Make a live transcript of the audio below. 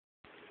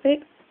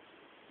Wait.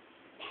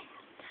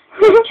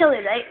 Chili,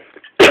 right?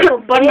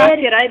 Burn off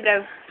your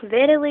eyebrow.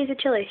 Very lazy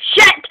chili.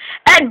 Shit!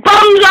 It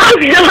burns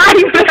off your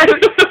eyebrow!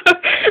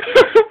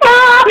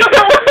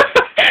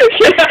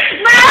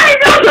 My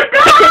eyebrows are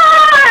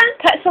gone!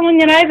 Put some on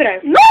your eyebrow.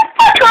 No,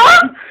 fuck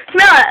off!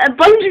 Smell it. It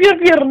burns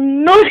your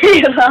nose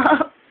hair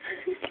up.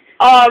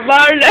 Oh,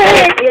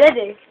 Marnie. You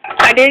ready?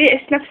 I need to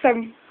sniff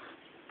some.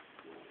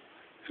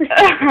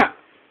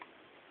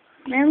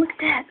 Man, look at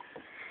that.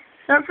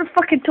 That's a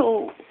fucking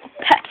total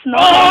pits, no?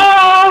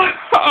 Oh!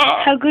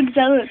 How good does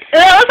that look?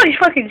 That looks like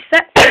fucking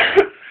sick.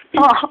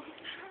 Oh.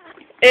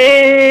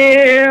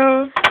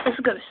 Ew. This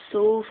is gonna be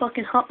so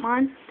fucking hot,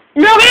 man.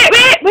 No,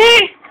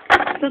 wait!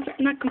 That's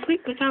not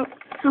complete without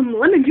Some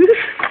lemon juice.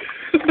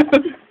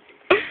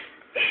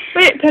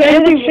 Wait, put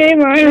everything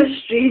same on.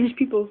 Strange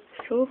people.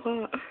 So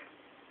hot.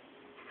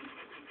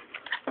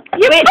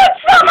 You put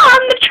some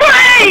on the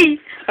tray!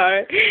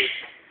 Sorry.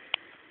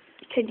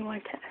 Can you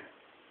wipe it?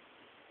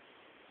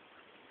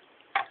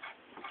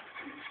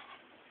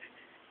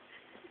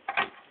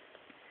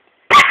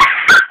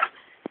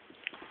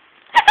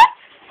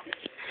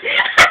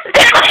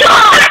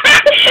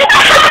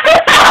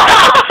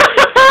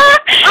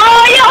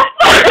 Oh, you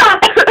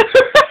fuck!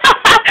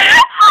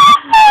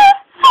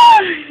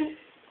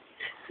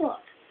 What?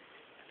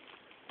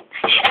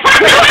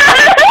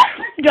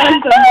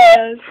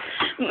 Johnson.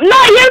 No,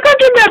 you're going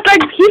to be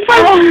like he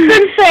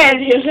fucking said.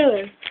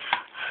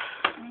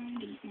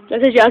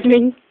 This is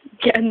Jasmine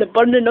getting the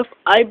burning of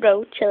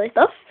eyebrow chili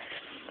stuff.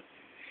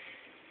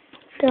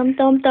 Dum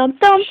dum dum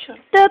dum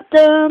dum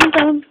dum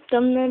dum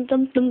dum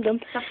dum dum dum.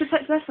 Have to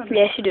put this on.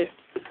 Yes, you do.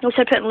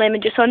 Also putting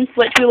lemon juice on,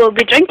 which we will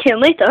be drinking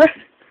later.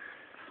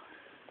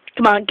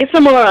 Come on, give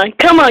some more on.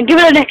 Come on, give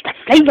it an extra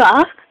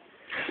flavour.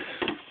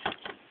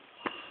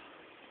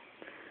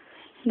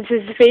 This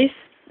is the face.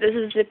 This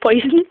is the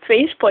poison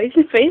face.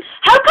 Poison face.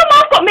 How come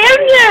I've got mail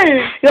now?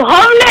 You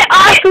haven't it.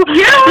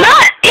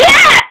 Not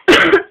yet.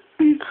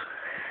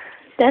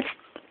 That's.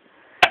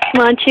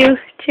 Come on, chew,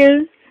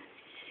 chew.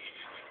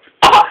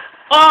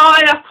 Oh,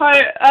 yeah,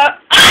 quite.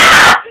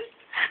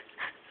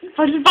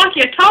 What's the back of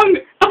your tongue?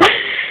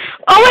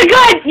 Oh my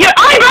God, your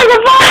eyebrows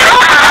are falling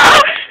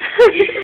off.